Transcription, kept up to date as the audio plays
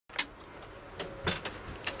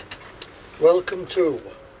Welcome to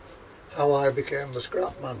How I Became the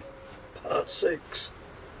Scrapman, Part 6.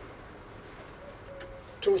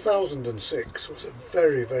 2006 was a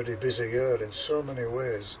very, very busy year in so many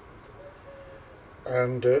ways,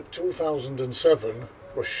 and 2007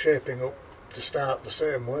 was shaping up to start the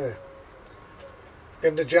same way.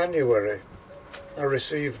 In the January, I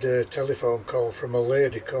received a telephone call from a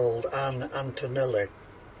lady called Anne Antonelli,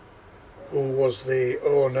 who was the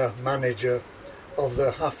owner-manager of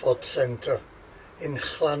the Hafod Centre in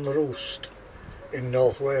Llanrwst in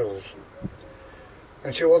North Wales,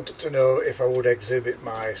 and she wanted to know if I would exhibit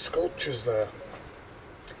my sculptures there.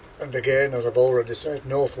 And again, as I've already said,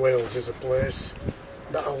 North Wales is a place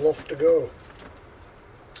that I love to go.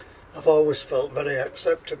 I've always felt very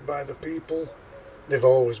accepted by the people. They've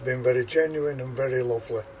always been very genuine and very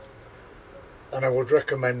lovely, and I would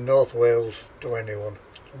recommend North Wales to anyone.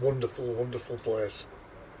 Wonderful, wonderful place.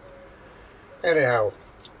 Anyhow,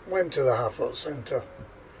 went to the Hafod Centre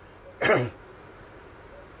and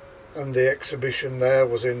the exhibition there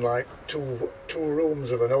was in like two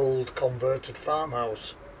rooms of an old converted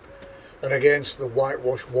farmhouse, and against the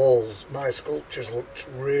whitewashed walls my sculptures looked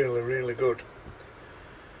really, really good.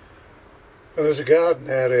 And there's a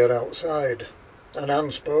garden area outside, and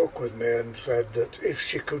Anne spoke with me and said that if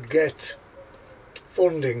she could get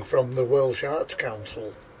funding from the Welsh Arts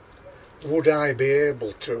Council, would I be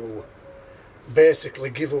able to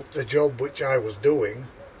basically give up the job which I was doing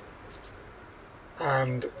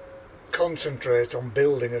and concentrate on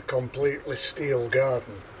building a completely steel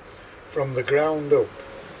garden from the ground up,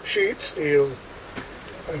 sheet steel,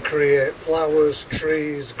 and create flowers,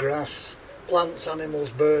 trees, grass, plants,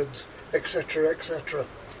 animals, birds, etc., etc.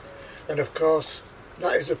 And of course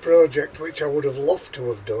that is a project which I would have loved to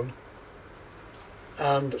have done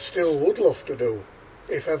and still would love to do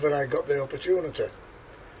if ever I got the opportunity,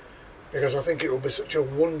 because I think it would be such a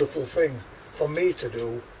wonderful thing for me to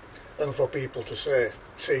do and for people to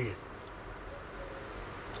see.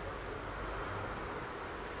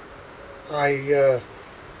 I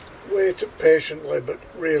waited patiently but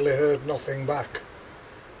really heard nothing back.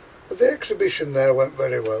 But the exhibition there went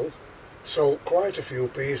very well, sold quite a few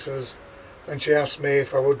pieces, and she asked me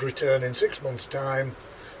if I would return in 6 months' time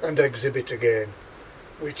and exhibit again,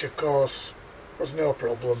 which of course was no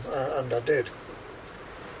problem, and I did.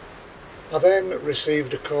 I then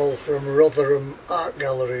received a call from Rotherham Art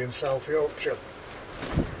Gallery in South Yorkshire,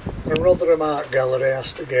 and Rotherham Art Gallery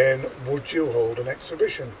asked again, would you hold an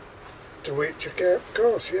exhibition? To which I said, of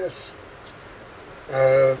course, yes.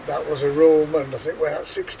 That was a room, and I think we had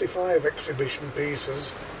 65 exhibition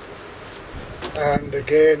pieces, and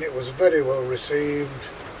again it was very well received.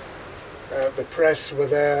 The press were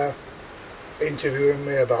there interviewing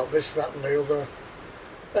me about this, that and the other,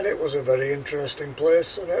 and it was a very interesting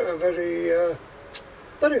place and a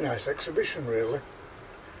very nice exhibition really.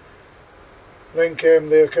 Then came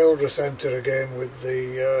the Cometh Centre again with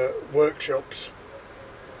the workshops,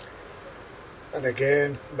 and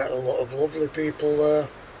again met a lot of lovely people there.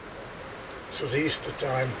 This was Easter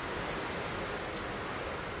time.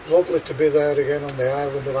 Lovely to be there again on the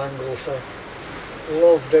island of Anglesey.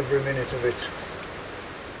 Loved every minute of it.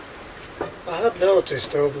 I had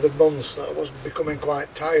noticed over the months that I was becoming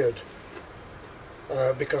quite tired,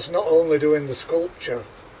 because not only doing the sculpture,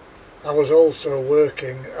 I was also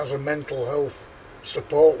working as a mental health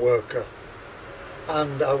support worker,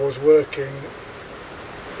 and I was working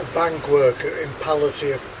a bank worker in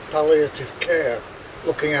palliative care,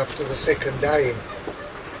 looking after the sick and dying,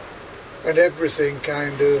 and everything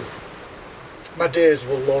kind of, my days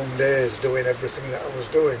were long days doing everything that I was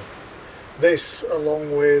doing. This,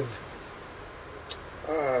 along with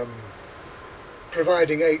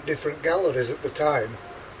providing 8 different galleries at the time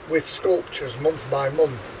with sculptures month by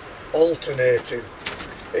month, alternating.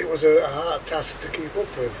 It was a hard task to keep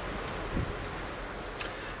up with.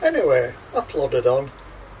 Anyway, I plodded on.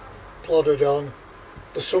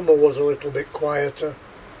 The summer was a little bit quieter.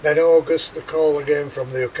 Then August, the call again from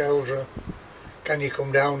the Cometh. Can you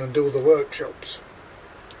come down and do the workshops?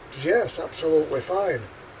 I said, yes, absolutely fine.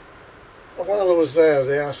 And while I was there,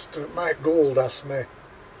 they asked, Mike Gould asked me,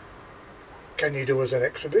 can you do us an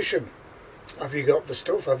exhibition? Have you got the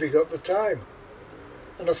stuff? Have you got the time?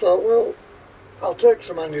 And I thought, well, I'll take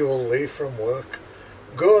some annual leave from work,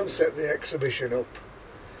 go and set the exhibition up.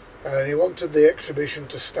 And he wanted the exhibition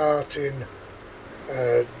to start in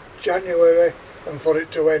January and for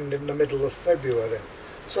it to end in the middle of February.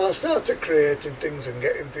 So I started creating things and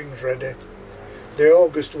getting things ready. The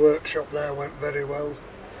August workshop there went very well.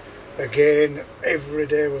 Again, every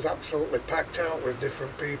day was absolutely packed out with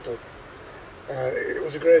different people. It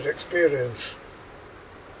was a great experience.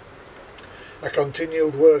 I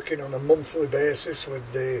continued working on a monthly basis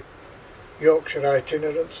with the Yorkshire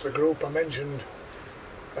Itinerants, the group I mentioned,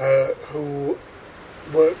 who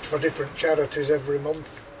worked for different charities every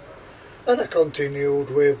month, and I continued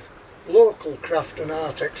with local craft and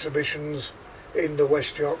art exhibitions in the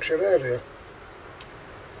West Yorkshire area.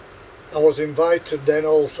 I was invited then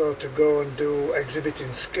also to go and do exhibit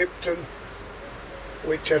in Skipton,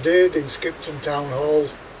 which I did in Skipton Town Hall,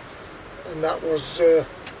 and that was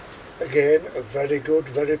again a very good,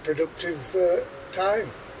 very productive time.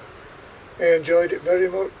 I enjoyed it very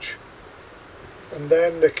much. And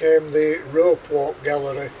then there came the Rope Walk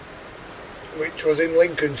Gallery, which was in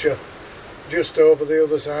Lincolnshire, just over the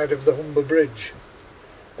other side of the Humber Bridge.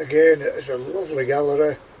 Again, it's a lovely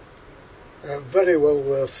gallery, very well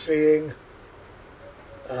worth seeing,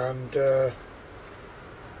 and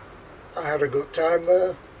I had a good time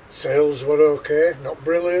there. Sales were okay, not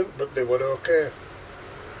brilliant, but they were okay.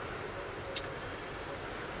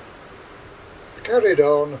 I carried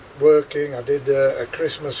on working. I did a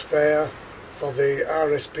Christmas fair for the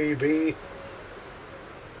RSPB.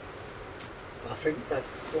 I think that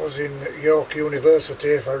was in York University,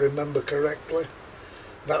 if I remember correctly.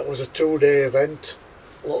 That was a 2-day event.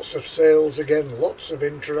 Lots of sales again, lots of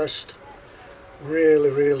interest.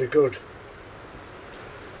 Really, really good.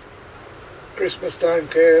 Christmas time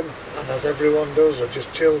came, and as everyone does, I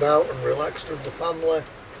just chilled out and relaxed with the family.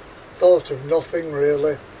 Thought of nothing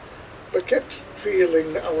really, but kept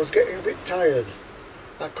feeling that I was getting a bit tired.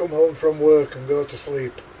 I'd come home from work and go to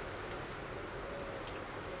sleep.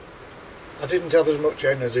 I didn't have as much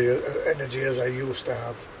energy as I used to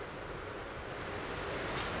have.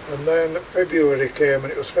 And then February came,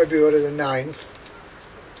 and it was February the 9th,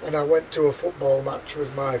 and I went to a football match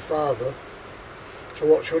with my father to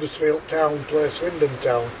watch Huddersfield Town play Swindon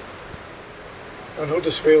Town. And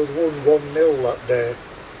Huddersfield won 1-0 that day,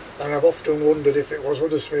 and I've often wondered if it was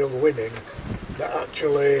Huddersfield winning that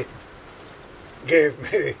actually gave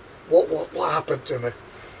me what happened to me.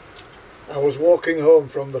 I was walking home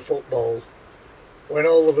from the football when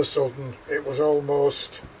all of a sudden it was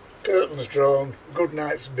almost curtains drawn, good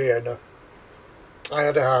night's Vienna. I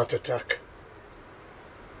had a heart attack,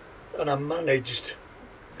 and I managed,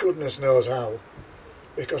 goodness knows how,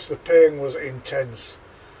 because the pain was intense.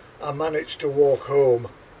 I managed to walk home,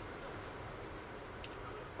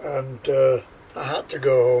 and I had to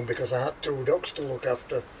go home because I had 2 dogs to look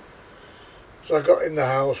after. So I got in the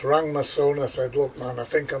house, rang my son, I said, "Look man, I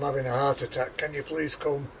think I'm having a heart attack, can you please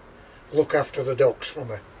come look after the dogs for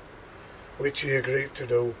me?" Which he agreed to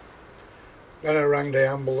do. Then I rang the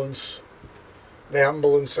ambulance. The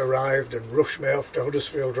ambulance arrived and rushed me off to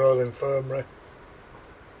Huddersfield Royal Infirmary.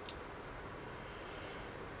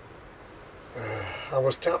 I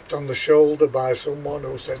was tapped on the shoulder by someone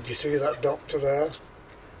who said, "You see that doctor there?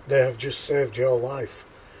 They have just saved your life."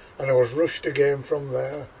 And I was rushed again from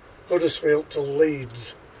there, Huddersfield to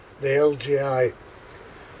Leeds, the LGI,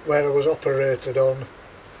 where I was operated on,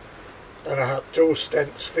 and I had 2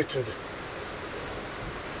 stents fitted.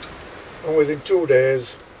 And within 2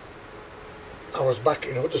 days I was back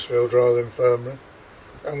in Huddersfield Royal Infirmary,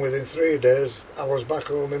 and within 3 days I was back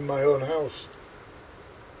home in my own house,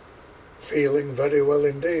 feeling very well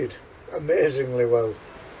indeed, amazingly well.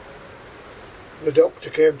 The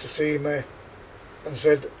doctor came to see me and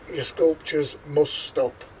said, "Your sculptures must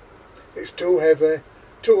stop. It's too heavy,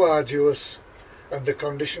 too arduous, and the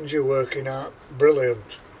conditions you're working at,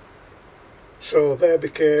 brilliant." So there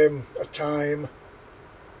became a time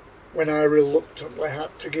when I reluctantly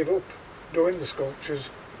had to give up doing the sculptures.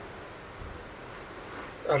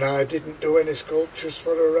 And I didn't do any sculptures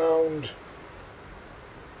for around,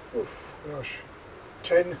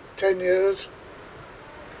 10 years.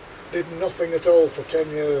 Did nothing at all for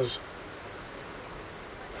 10 years.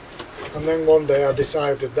 And then one day I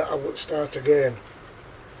decided that I would start again,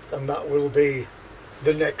 and that will be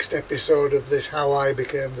the next episode of this How I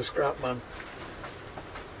Became the Scrapman.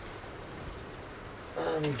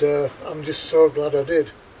 And I'm just so glad I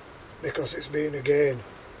did, because it's been again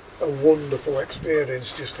a wonderful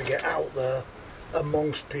experience just to get out there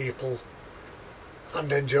amongst people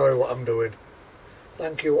and enjoy what I'm doing.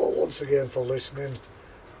 Thank you all once again for listening.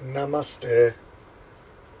 Namaste.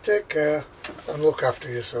 Take care and look after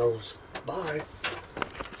yourselves. Bye.